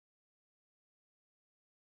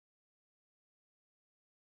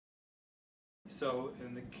So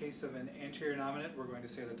in the case of an anterior innominate, we're going to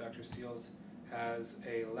say that Dr. Seals has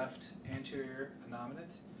a left anterior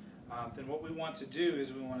innominate. Then what we want to do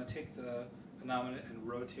is we want to take the innominate and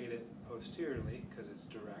rotate it posteriorly, because it's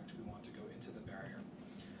direct. We want to go into the barrier.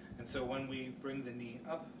 And so when we bring the knee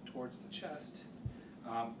up towards the chest,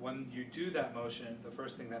 when you do that motion, the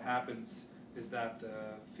first thing that happens is that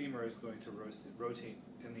the femur is going to rotate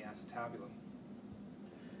in the acetabulum.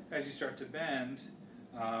 As you start to bend,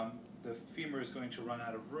 the femur is going to run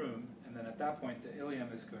out of room, and then at that point the ilium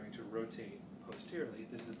is going to rotate posteriorly.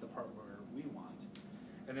 This is the part where we want.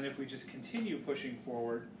 And then if we just continue pushing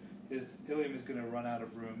forward, his ilium is going to run out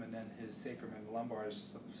of room, and then his sacrum and lumbar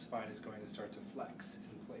spine is going to start to flex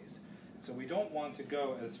in place. So we don't want to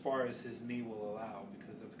go as far as his knee will allow,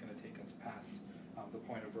 because that's going to take us past the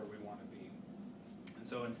point of where we want to be. And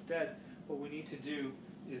so instead, what we need to do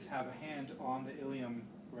is have a hand on the ilium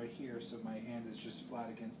right here, so my hand is just flat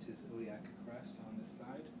against his iliac crest on this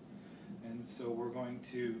side. And so we're going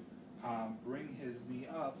to bring his knee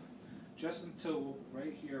up just until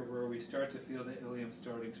right here where we start to feel the ilium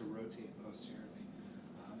starting to rotate posteriorly.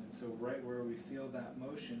 And so right where we feel that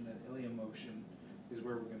motion, that ilium motion, is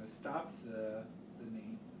where we're going to stop the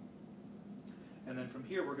knee. And then from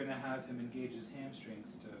here we're going to have him engage his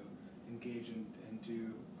hamstrings to engage and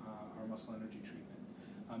do our muscle energy treatment.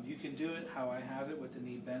 You can do it how I have it with the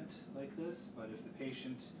knee bent like this, but if the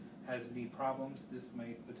patient has knee problems, this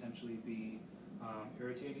might potentially be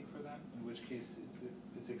irritating for them, in which case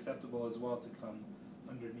it's acceptable as well to come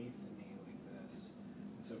underneath the knee like this.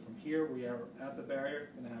 And so from here we are at the barrier,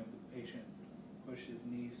 going to have the patient push his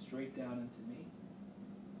knee straight down into me,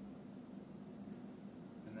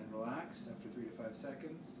 and then relax after 3 to 5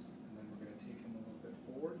 seconds, and then we're going to take him a little bit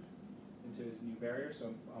forward into his new barrier.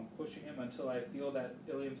 So I'm pushing him until I feel that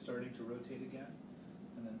ilium starting to rotate again,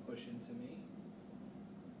 and then push into me.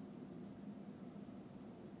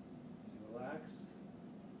 And relax.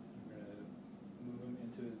 I'm going to move him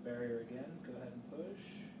into his barrier again. Go ahead and push.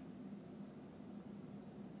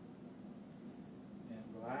 And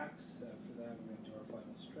relax. After that, we're going to do our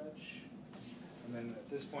final stretch. And then at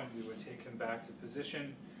this point, we would take him back to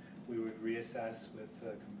position. We would reassess with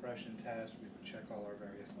a compression test. We would check all our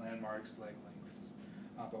various landmarks, leg lengths,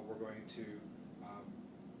 but we're going to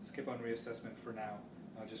skip on reassessment for now,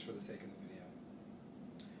 just for the sake of the video.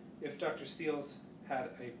 If Dr. Seals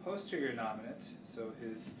had a posterior innominate, so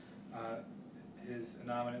his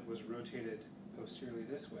innominate was rotated posteriorly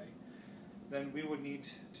this way, then we would need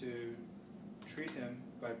to treat him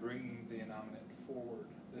by bringing the innominate forward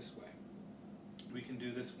this way. We can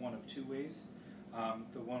do this one of 2 ways.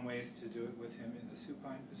 The one way is to do it with him in the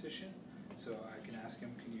supine position. So I can ask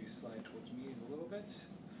him, can you slide towards me a little bit?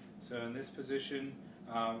 So in this position,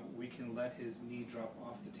 we can let his knee drop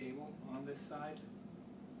off the table on this side.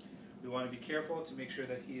 We want to be careful to make sure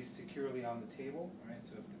that he is securely on the table, right?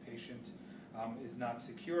 So if the patient is not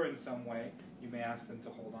secure in some way, you may ask them to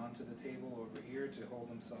hold on to the table over here to hold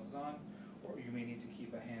themselves on, or you may need to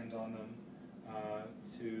keep a hand on them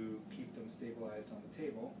to keep them stabilized on the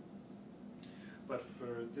table. But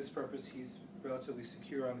for this purpose, he's relatively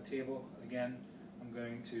secure on the table. Again, I'm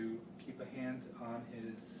going to keep a hand on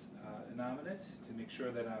his innominate to make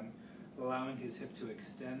sure that I'm allowing his hip to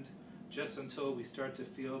extend just until we start to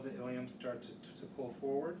feel the ilium start to pull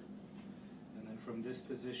forward. And then from this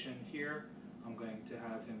position here, I'm going to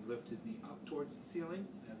have him lift his knee up towards the ceiling.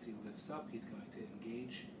 As he lifts up, he's going to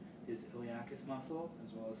engage his iliacus muscle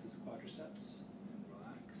as well as his quadriceps, and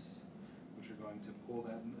relax, which are going to pull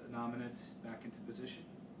that innominate back into position.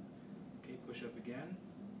 Okay, push up again,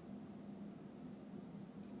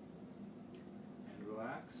 and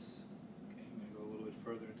relax. Okay, I'm going to go a little bit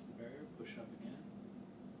further into the barrier, push up again,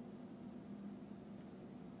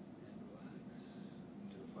 and relax.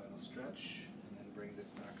 Do a final stretch, and then bring this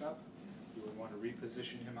back up. We would want to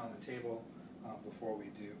reposition him on the table before we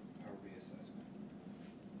do our reassessment.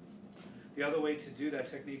 The other way to do that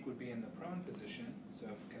technique would be in the prone position. So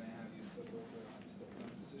can I have you flip over onto the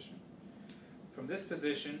prone position? From this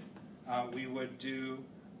position, we would do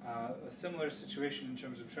a similar situation in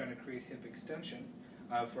terms of trying to create hip extension.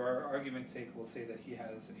 For our argument's sake, we'll say that he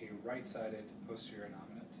has a right-sided posterior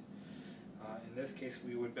innominate. In this case,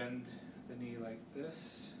 we would bend the knee like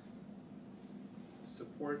this,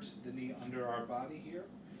 support the knee under our body here.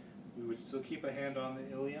 We would still keep a hand on the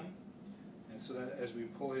ilium, and so that as we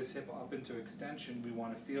pull his hip up into extension, we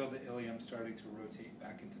want to feel the ilium starting to rotate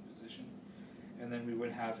back into position. And then we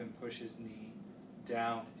would have him push his knee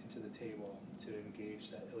down into the table to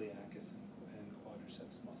engage that iliacus and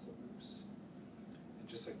quadriceps muscle groups. And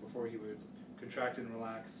just like before, he would contract and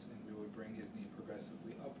relax, and we would bring his knee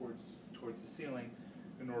progressively upwards towards the ceiling,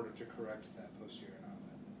 in order to correct that posterior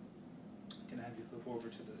innominate. Can I have you flip over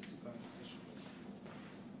to the supine position?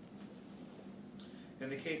 In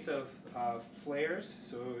the case of flares,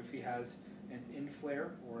 so if he has an in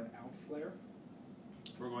flare or an out flare,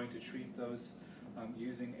 we're going to treat those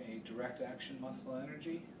using a direct action muscle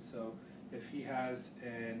energy. So if he has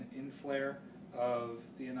an in flare of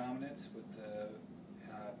the innominate with the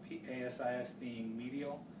ASIS being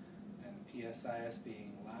medial and PSIS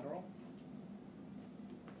being lateral,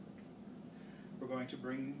 we're going to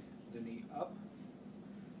bring the knee up,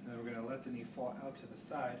 and then we're going to let the knee fall out to the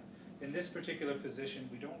side. In this particular position,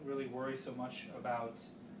 we don't really worry so much about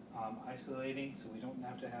isolating, so we don't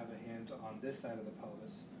have to have a hand on this side of the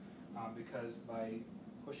pelvis, because by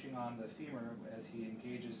pushing on the femur as he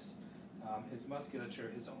engages his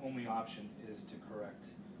musculature, his only option is to correct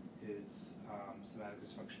his somatic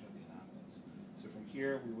dysfunction of the innominates. So from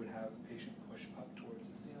here, we would have the patient push up towards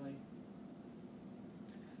the ceiling.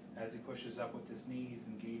 As he pushes up with his knee, he's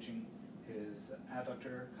engaging his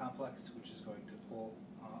adductor complex, which is going to pull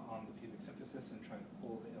on the pubic symphysis and try to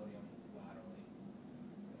pull the ilium laterally.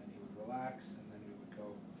 And then he would relax, and then we would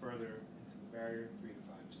go further into the barrier, 3 to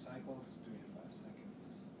 5 cycles, 3 to 5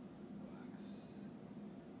 seconds. Relax.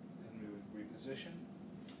 And we would reposition.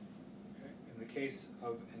 Okay. In the case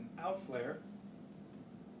of an out flare,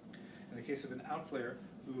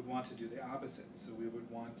 we would want to do the opposite. So we would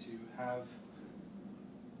want to have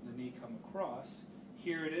the knee come across.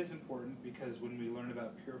 Here it is important because when we learn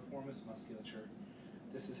about piriformis musculature,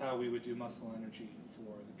 this is how we would do muscle energy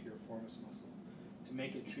for the piriformis muscle. To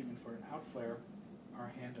make it treatment for an out flare,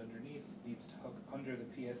 our hand underneath needs to hook under the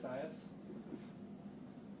PSIS.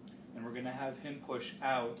 And we're going to have him push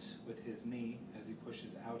out with his knee. As he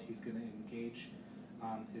pushes out, he's going to engage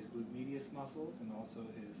his glute medius muscles and also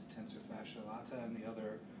his tensor fascia lata and the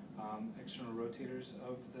other external rotators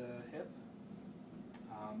of the hip.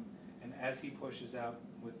 And as he pushes out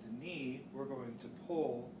with the knee, we're going to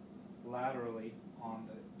pull laterally on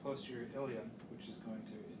the posterior ilium, which is going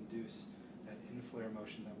to induce that in-flare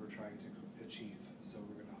motion that we're trying to achieve. So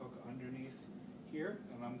we're going to hook underneath here,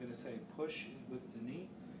 and I'm going to say push with the knee.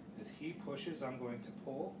 As he pushes, I'm going to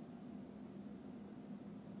pull,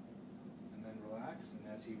 and then relax. And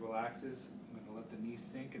as he relaxes, I'm going to let the knee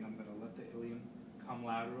sink, and I'm going to let the ilium come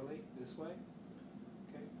laterally this way.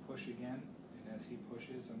 Okay, push again. And as he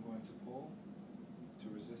pushes, I'm going to pull to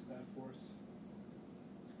resist that force.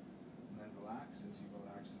 And then relax. As he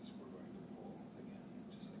relaxes, we're going to pull again,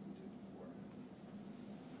 just like we did before.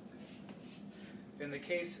 Okay. In the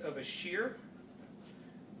case of a shear,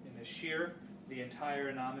 the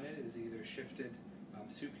entire innominate is either shifted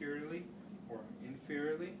superiorly or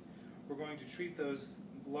inferiorly. We're going to treat those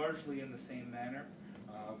largely in the same manner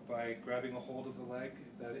by grabbing a hold of the leg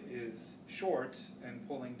that is short and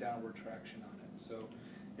pulling downward traction on it. So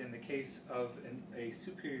in the case of a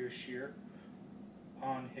superior shear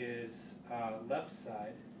on his left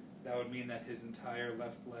side, that would mean that his entire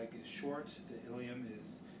left leg is short, the ilium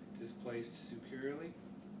is displaced superiorly.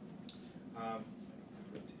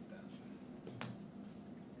 Rotate that.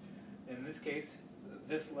 In this case,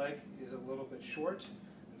 this leg is a little bit short,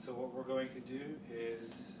 and so what we're going to do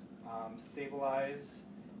is stabilize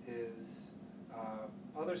his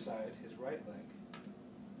other side, his right leg.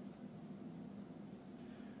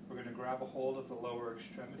 We're going to grab a hold of the lower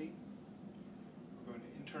extremity. We're going to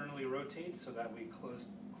internally rotate so that we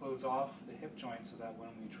close off the hip joint so that when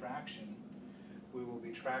we traction, we will be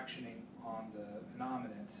tractioning on the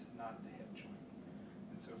innominate, not the hip joint.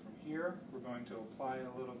 And so from here, we're going to apply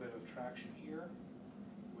a little bit of traction here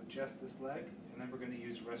with just this leg, and then we're going to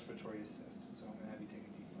use respiratory assist. So I'm going to have you take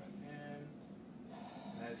a deep breath in,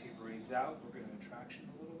 and as he breathes out, we're going to traction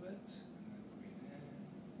a little bit, and then breathe in, and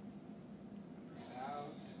breathe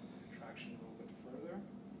out, and traction a little bit further, and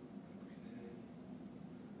breathe in,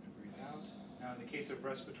 and breathe out. Now in the case of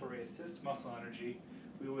respiratory assist muscle energy,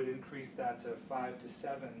 we would increase that to 5 to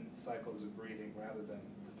 7 cycles of breathing rather than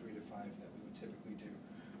the 3 to 5 that we would typically do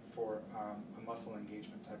for a muscle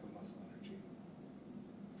engagement type of muscle energy.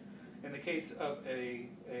 In the case of a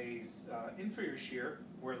inferior shear,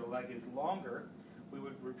 where the leg is longer, we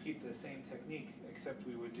would repeat the same technique, except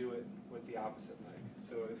we would do it with the opposite leg.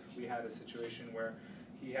 So if we had a situation where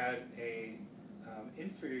he had a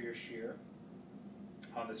inferior shear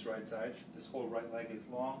on this right side, this whole right leg is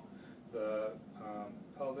long, the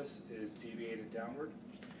pelvis is deviated downward,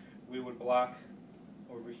 we would block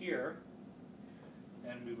over here,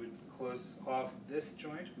 and we would close off this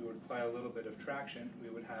joint. We would apply a little bit of traction. We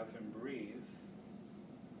would have him breathe.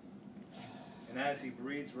 And as he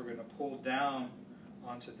breathes, we're going to pull down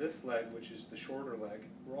onto this leg, which is the shorter leg.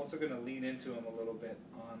 We're also going to lean into him a little bit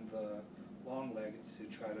on the long leg to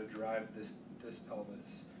try to drive this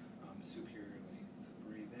pelvis superiorly. So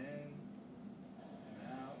breathe in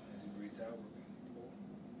and out. As he breathes out, we're going to pull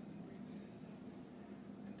and breathe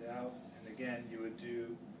in and out. And again, you would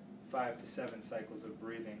do 5 to 7 cycles of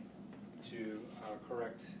breathing to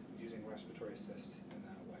correct using respiratory assist.